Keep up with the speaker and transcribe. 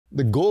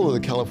The goal of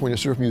the California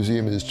Surf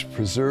Museum is to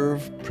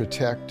preserve,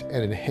 protect,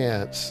 and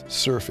enhance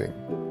surfing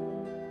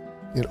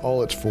in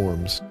all its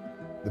forms.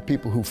 The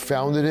people who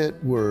founded it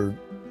were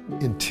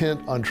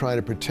intent on trying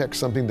to protect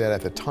something that at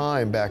the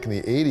time, back in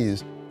the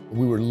 80s,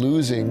 we were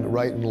losing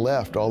right and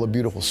left, all the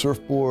beautiful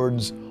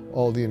surfboards,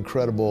 all the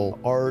incredible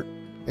art,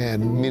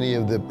 and many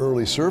of the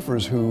early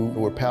surfers who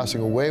were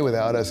passing away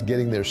without us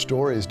getting their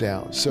stories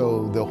down.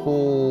 So the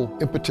whole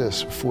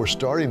impetus for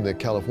starting the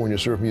California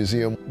Surf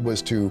Museum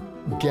was to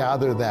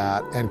gather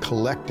that and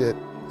collect it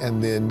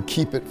and then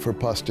keep it for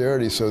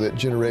posterity so that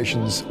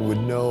generations would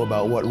know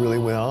about what really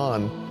went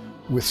on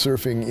with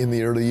surfing in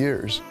the early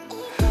years.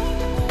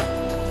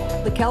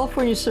 The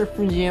California Surf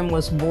Museum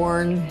was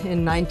born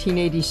in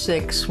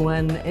 1986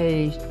 when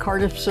a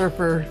Cardiff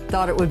surfer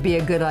thought it would be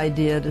a good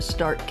idea to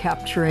start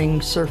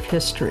capturing surf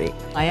history.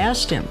 I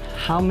asked him,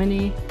 how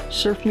many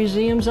surf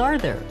museums are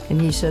there? And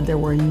he said there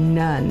were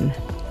none.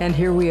 And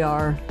here we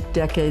are,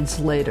 decades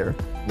later.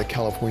 The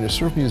California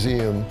Surf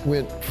Museum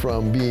went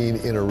from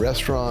being in a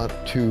restaurant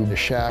to a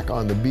shack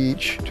on the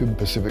beach to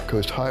Pacific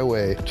Coast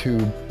Highway to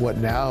what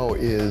now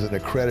is an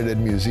accredited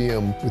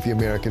museum with the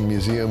American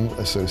Museum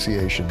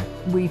Association.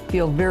 We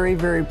feel very,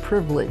 very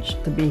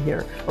privileged to be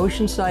here.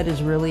 Oceanside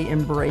has really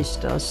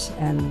embraced us,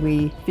 and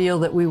we feel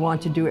that we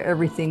want to do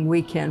everything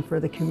we can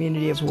for the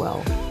community as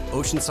well.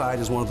 Oceanside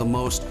is one of the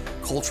most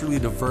culturally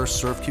diverse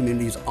surf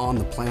communities on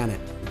the planet.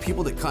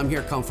 People that come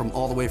here come from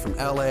all the way from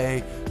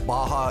LA,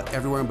 Baja,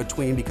 everywhere in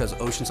between, because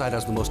Oceanside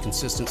has the most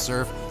consistent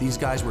surf. These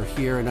guys were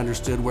here and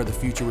understood where the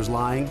future was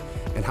lying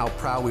and how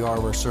proud we are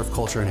of our surf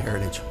culture and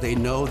heritage. They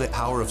know the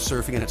power of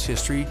surfing and its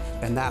history,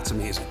 and that's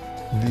amazing.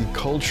 The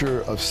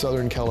culture of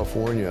Southern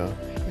California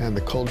and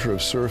the culture of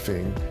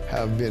surfing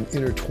have been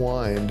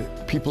intertwined.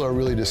 People are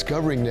really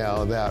discovering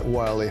now that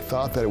while they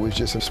thought that it was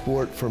just a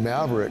sport for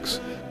mavericks,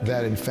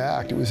 that in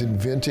fact it was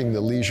inventing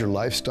the leisure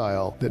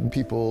lifestyle that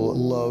people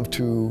love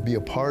to be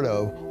a part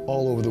of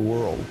all over the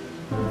world.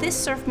 This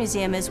surf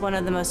museum is one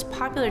of the most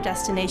popular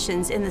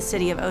destinations in the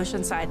city of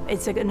Oceanside.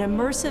 It's an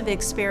immersive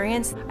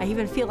experience. I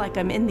even feel like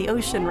I'm in the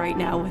ocean right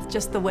now with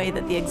just the way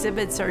that the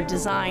exhibits are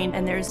designed.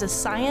 And there's a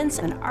science,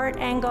 an art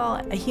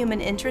angle, a human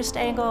interest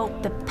angle.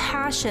 The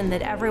passion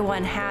that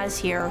everyone has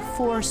here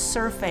for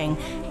surfing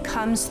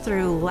comes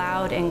through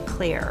loud and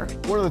clear.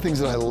 One of the things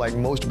that I like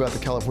most about the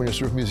California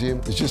Surf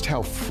Museum is just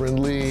how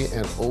friendly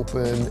and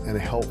open and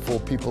helpful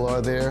people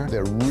are there.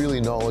 They're really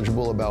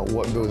knowledgeable about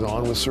what goes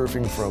on with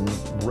surfing from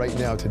right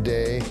now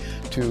today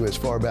to as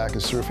far back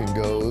as surfing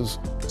goes.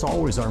 It's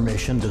always our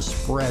mission to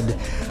spread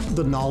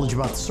the knowledge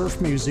about the Surf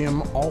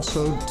Museum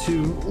also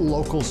to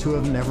locals who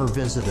have never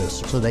visited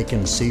us so they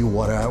can see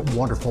what a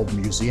wonderful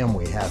museum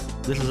we have.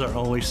 This is our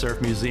only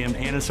surf museum,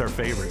 and it's our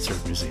favorite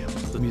surf museum.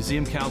 The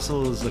Museum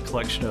Council is a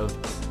collection of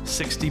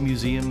 60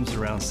 museums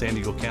around San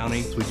Diego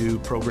County. We do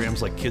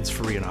programs like Kids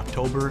Free in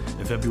October.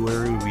 In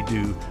February, we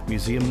do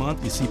Museum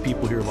Month. You see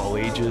people here of all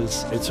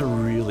ages. It's a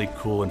really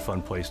cool and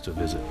fun place to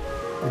visit.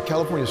 The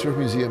California Surf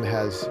Museum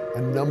has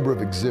a number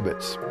of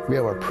exhibits. We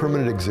have our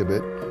permanent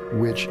exhibit,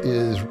 which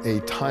is a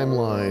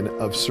timeline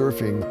of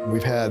surfing.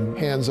 We've had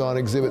hands-on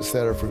exhibits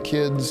that are for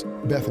kids.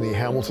 Bethany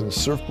Hamilton's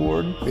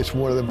surfboard. It's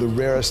one of the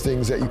rarest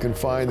things that you can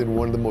find and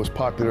one of the most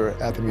popular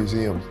at the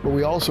museum. But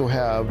we also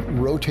have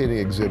rotating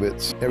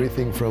exhibits,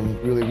 everything from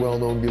really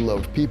well-known,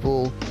 beloved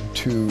people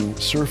to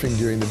surfing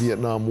during the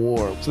Vietnam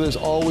War. So there's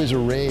always a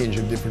range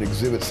of different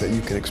exhibits that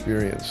you can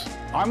experience.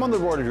 I'm on the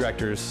board of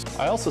directors.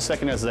 I also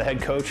second as the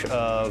head coach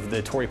of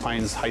the Torrey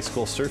Pines High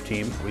School surf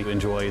team. We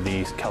enjoy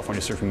the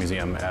California Surfing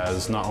Museum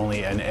as not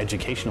only an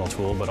educational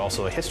tool, but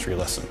also a history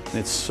lesson.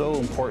 It's so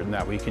important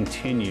that we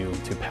continue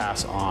to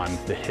pass on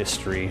the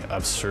history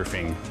of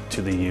surfing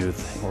to the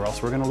youth, or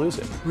else we're going to lose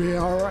it. We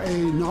are a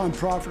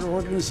nonprofit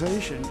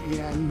organization,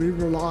 and we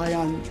rely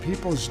on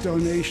people's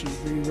donations.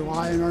 We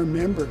rely on our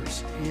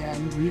members,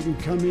 and you can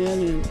come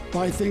in and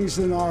buy things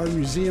in our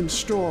museum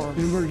store,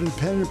 and we're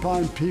dependent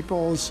upon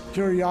people's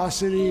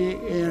curiosity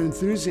and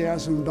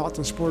enthusiasm about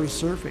the sport of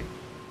surfing.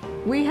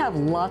 We have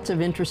lots of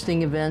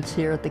interesting events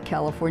here at the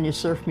California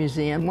Surf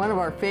Museum. One of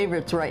our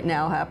favorites right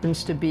now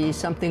happens to be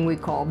something we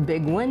call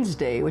Big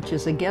Wednesday, which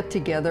is a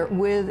get-together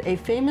with a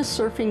famous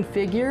surfing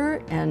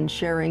figure and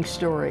sharing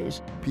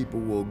stories. People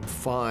will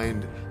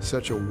find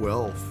such a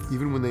wealth,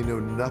 even when they know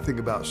nothing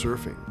about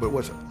surfing. But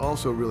what's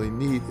also really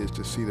neat is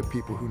to see the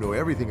people who know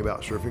everything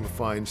about surfing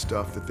find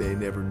stuff that they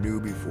never knew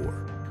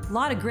before. A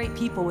lot of great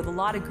people with a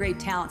lot of great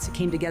talents that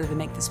came together to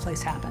make this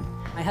place happen.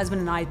 My husband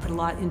and I put a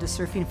lot into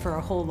surfing for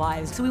our whole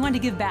lives, so we wanted to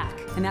give back,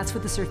 and that's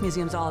what the Surf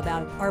Museum is all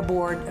about. Our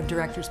board of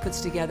directors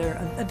puts together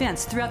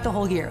events throughout the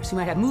whole year. So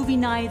we might have movie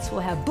nights,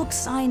 we'll have book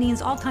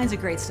signings, all kinds of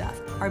great stuff.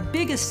 Our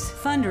biggest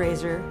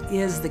fundraiser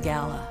is the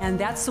gala, and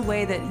that's the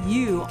way that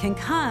you can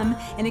come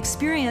and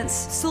experience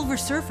silver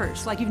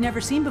surfers like you've never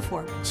seen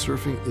before.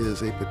 Surfing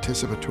is a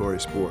participatory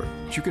sport.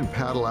 You can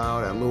paddle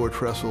out at Lower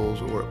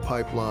Trestles or at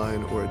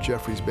Pipeline or at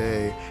Jeffreys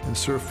Bay and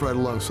surf right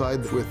alongside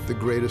with the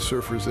greatest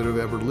surfers that have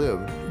ever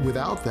lived.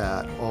 Without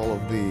that, all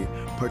of the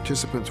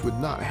participants would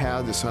not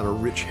have this kind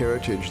of rich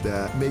heritage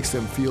that makes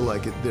them feel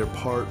like they're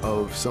part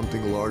of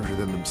something larger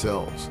than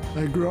themselves.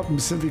 I grew up in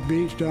Pacific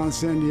Beach down in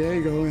San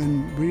Diego,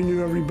 and we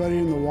knew everybody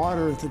in the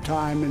water at the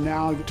time, and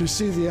now to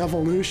see the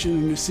evolution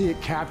and to see it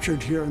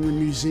captured here in the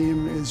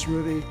museum is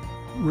really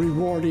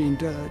rewarding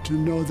to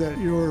know that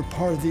you're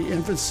part of the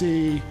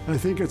infancy. I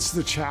think it's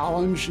the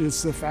challenge,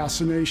 it's the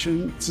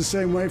fascination. It's the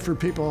same way for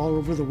people all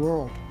over the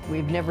world.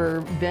 We've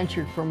never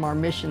ventured from our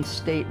mission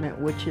statement,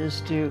 which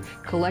is to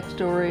collect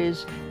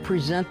stories,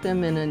 present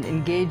them in an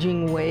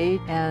engaging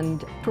way,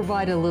 and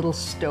provide a little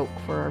stoke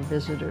for our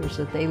visitors,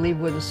 that they leave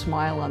with a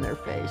smile on their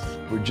face.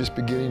 We're just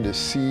beginning to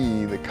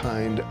see the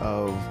kind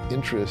of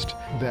interest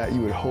that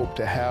you would hope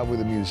to have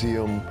with a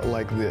museum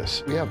like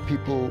this. We have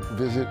people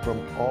visit from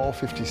all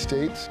 50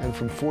 states and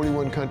from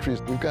 41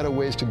 countries. We've got a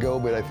ways to go,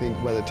 but I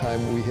think by the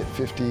time we hit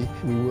 50,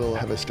 we will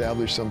have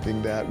established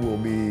something that will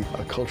be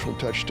a cultural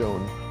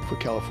touchstone for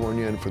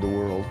California and for the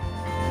world.